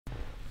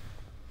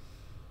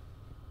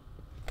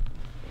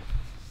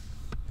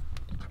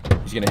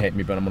He's gonna hit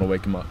me, but I'm gonna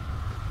wake him up.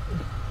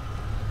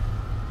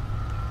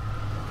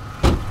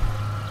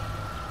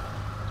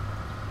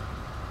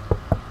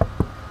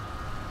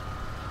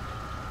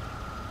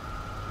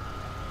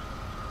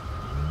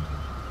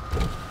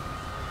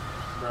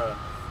 Bro,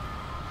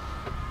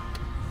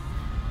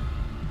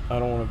 I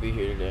don't want to be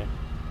here today.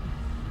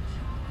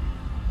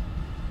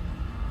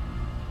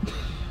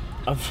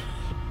 I'm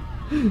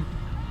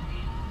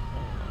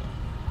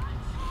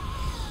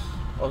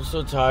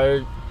so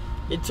tired.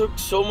 It took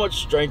so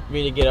much strength for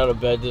me to get out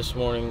of bed this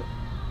morning.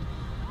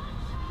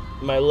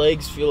 My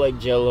legs feel like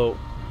Jello.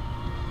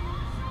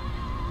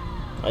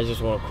 I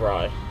just want to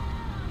cry.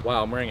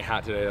 Wow, I'm wearing a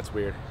hat today. That's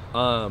weird.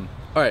 All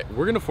right,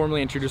 we're gonna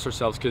formally introduce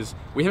ourselves because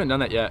we haven't done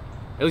that yet.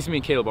 At least me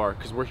and Caleb are,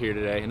 because we're here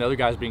today, and the other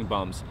guys being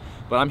bums.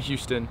 But I'm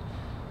Houston.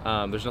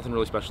 There's nothing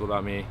really special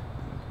about me.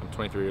 I'm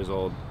 23 years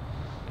old,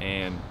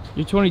 and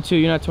You're 22.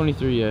 You're not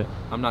 23 yet.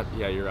 I'm not.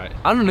 Yeah, you're right.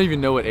 I don't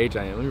even know what age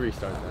I am. Let me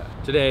restart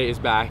that. Today is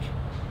back,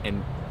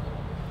 and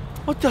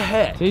what the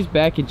heck? Today's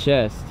back and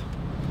chest.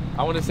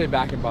 I want to say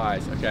back and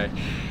buys. Okay.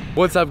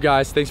 What's up,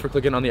 guys? Thanks for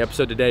clicking on the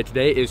episode today.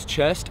 Today is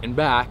chest and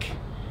back,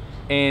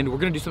 and we're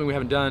gonna do something we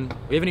haven't done.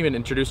 We haven't even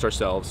introduced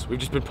ourselves. We've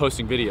just been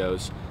posting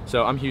videos.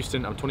 So I'm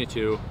Houston. I'm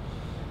 22.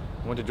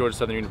 I went to Georgia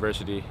Southern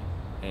University,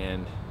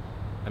 and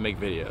I make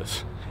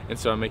videos. And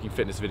so I'm making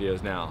fitness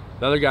videos now.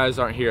 The other guys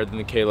aren't here other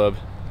than Caleb.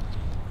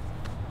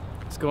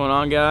 What's going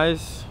on,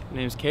 guys? My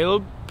name's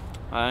Caleb.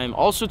 I'm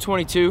also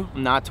 22.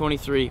 I'm not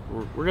 23.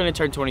 We're gonna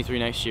turn 23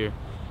 next year.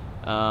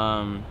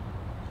 I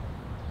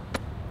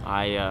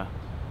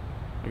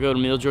go to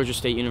Middle Georgia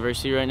State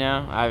University right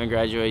now. I haven't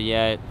graduated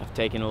yet. I've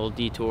taken a little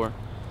detour,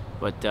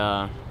 but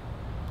I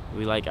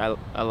like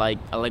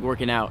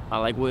working out. I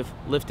like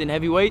lifting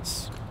heavy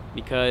weights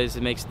because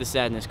it makes the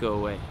sadness go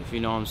away, if you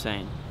know what I'm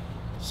saying.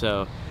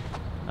 So,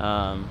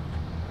 but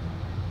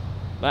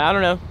I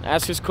don't know.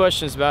 Ask us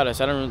questions about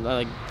us. I don't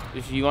like.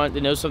 If you want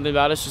to know something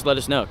about us, just let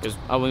us know. Because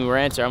when we're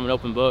answering, I'm an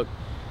open book.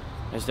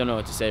 I just don't know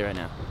what to say right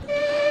now.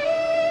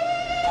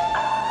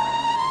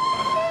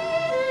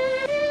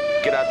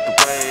 Get out the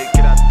way,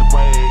 get out the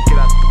way, get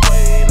out the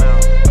way now.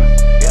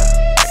 Yeah.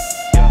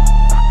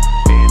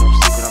 It ain't no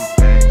secret I'm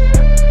back.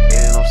 It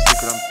ain't no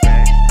secret I'm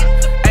back.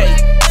 Hey,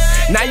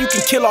 now you can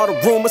kill all the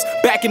rumors.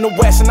 Back in the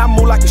West and I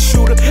move like a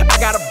shooter. I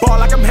got a ball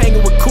like I'm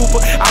hanging with Cooper.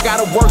 I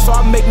gotta work so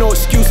I make no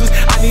excuses.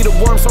 I need a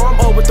worm so I'm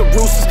up with the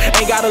roosters.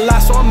 Ain't got a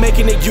lot so I'm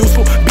making it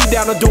useful. Beat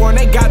down the door and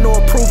ain't got no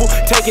approval.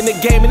 Taking the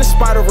game in the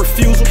spite of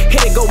refusal. Here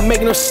they go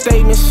making no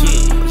statements.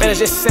 Man, it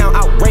just sound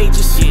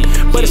outrageous.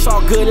 But it's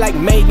all good like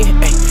Megan.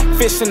 Ay,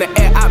 fist in the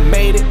air, I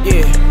made it,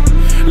 yeah.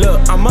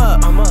 Look, I'm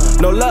up,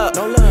 no love,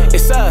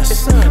 it's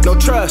us, no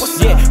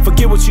trust, yeah.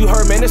 Forget what you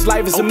heard, man, this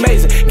life is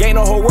amazing. Gain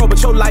the whole world,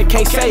 but your life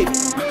can't save it.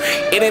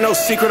 It ain't no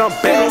secret I'm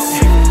bad.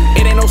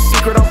 It ain't no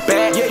secret I'm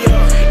bad.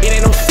 It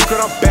ain't no secret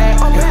I'm bad.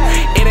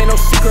 It ain't no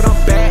secret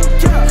I'm bad.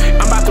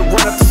 I'm about to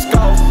run up the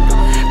scope.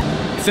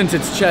 Since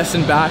it's chest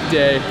and back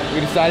day,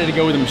 we decided to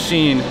go with a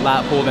machine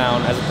lat pull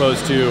down as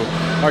opposed to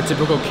our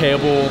typical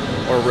cable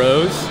or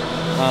rows.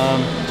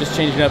 Just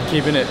changing it up,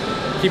 keeping the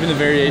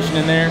variation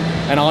in there.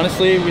 And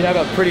honestly, we have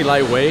a pretty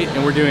light weight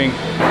and we're doing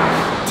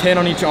 10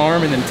 on each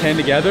arm and then 10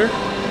 together.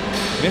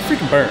 And it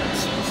freaking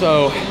burns.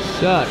 So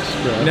Sucks,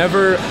 bro.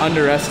 never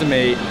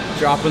underestimate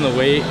dropping the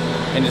weight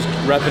and just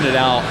repping it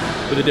out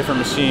with a different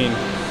machine.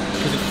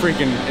 Because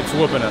it's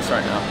whooping us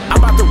right now. I'm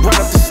about to run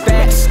up the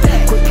stats.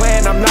 Quit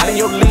playing, I'm not in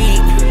your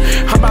league.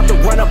 I'm about to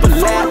run up a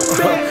lap.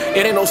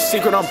 It ain't no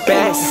secret I'm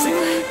back.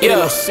 It ain't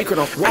no secret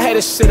I'm back. I had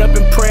to sit up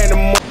and pray in the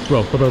morning.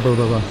 Bro.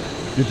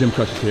 Your gym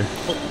crush is here.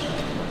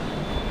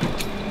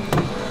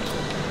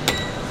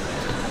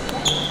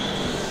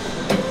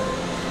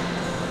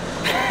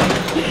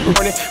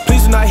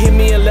 Please do not hit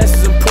me unless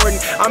it's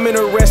important. I'm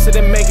interested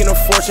in making a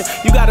fortune.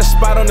 You got a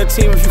spot on the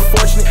team if you're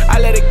fortunate. I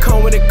let it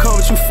come when it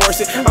comes, you force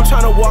it. I'm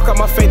trying to walk out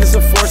my faith as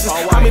a forces.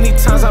 How many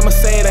times I'ma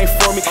say it ain't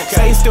for me?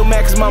 Say still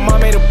mad cause my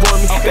mom ain't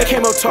abort me. They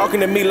came up talking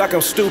to me like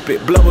I'm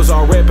stupid. Blood was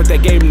all red, but they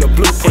gave him the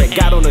blueprint.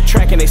 Got on the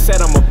track and they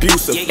said I'm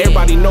abusive.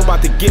 Everybody know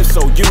about the gift,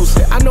 so use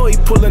it. I know he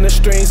pulling the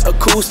strings,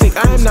 acoustic.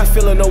 I am not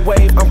feeling no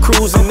wave, I'm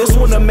cruising. This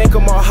one to make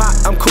them all hot,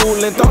 I'm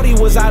coolin'. Thought he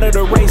was out of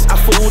the race, I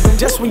fooled him.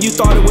 Just when you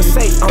thought it was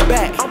safe, I'm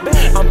back.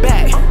 I'm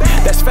back,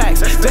 that's facts.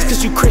 Just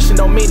cause you Christian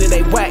don't mean it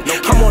ain't whack.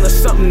 I'm on to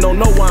something, don't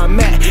know where I'm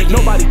at.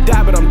 Nobody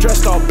died, but I'm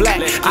dressed all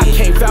black. I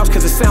can't vouch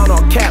cause it sound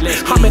all cap.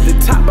 I'm at the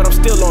top, but I'm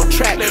still on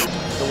track.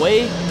 The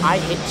way I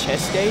hit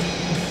chest day,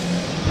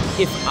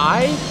 if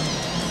I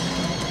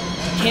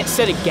can't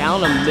set a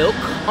gallon of milk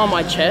on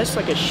my chest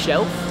like a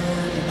shelf,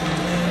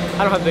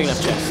 I don't have a big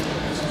enough chest.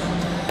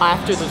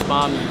 After those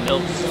bomb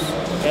milk,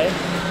 okay?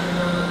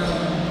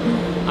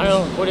 I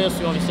don't know, what else do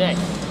you want me to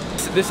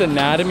say? This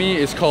anatomy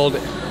is called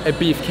a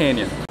beef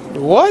canyon.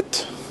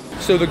 What?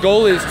 So the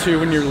goal is to,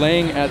 when you're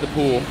laying at the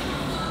pool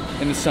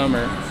in the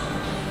summer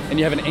and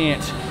you have an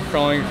ant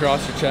crawling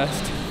across your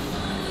chest,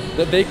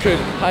 that they could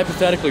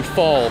hypothetically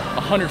fall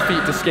 100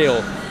 feet to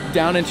scale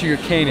down into your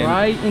canyon.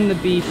 Right in the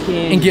beef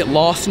canyon. And get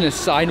lost in a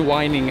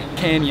side-winding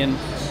canyon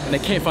and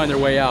they can't find their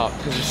way out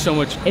because there's so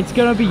much. It's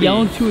gonna be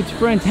yelling to its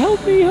friends,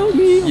 help me, help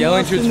me. I'm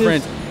Yelling to lost its in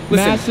friends. this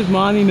Listen, massive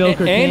Monty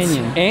Milker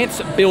Canyon.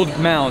 Ants build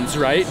mounds,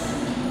 right?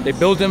 They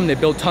build them, they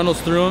build tunnels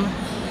through them.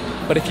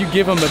 But if you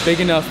give them a big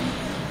enough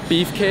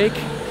beefcake,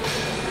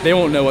 they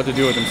won't know what to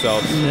do with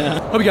themselves. Yeah.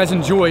 Hope you guys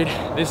enjoyed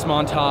this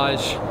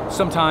montage.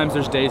 Sometimes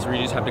there's days where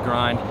you just have to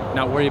grind,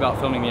 not worry about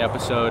filming the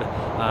episode.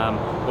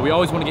 But we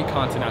always want to get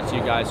content out to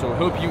you guys, so we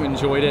hope you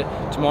enjoyed it.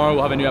 Tomorrow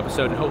we'll have a new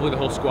episode and hopefully the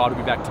whole squad will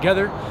be back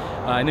together.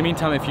 In the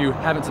meantime, if you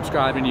haven't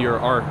subscribed and you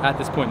are at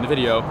this point in the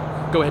video,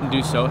 go ahead and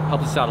do so. It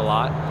helps us out a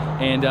lot.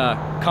 And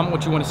comment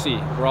what you want to see.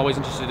 We're always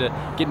interested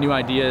to get new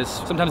ideas.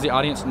 Sometimes the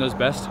audience knows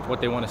best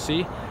what they want to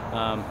see.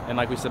 And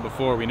like we said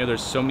before, we know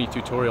there's so many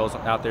tutorials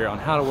out there on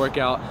how to work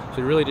out.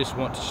 So we really just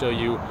want to show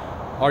you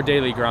our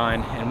daily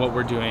grind and what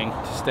we're doing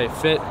to stay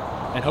fit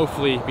and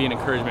hopefully be an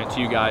encouragement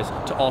to you guys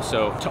to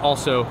also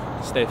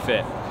stay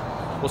fit.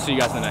 We'll see you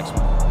guys in the next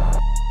one.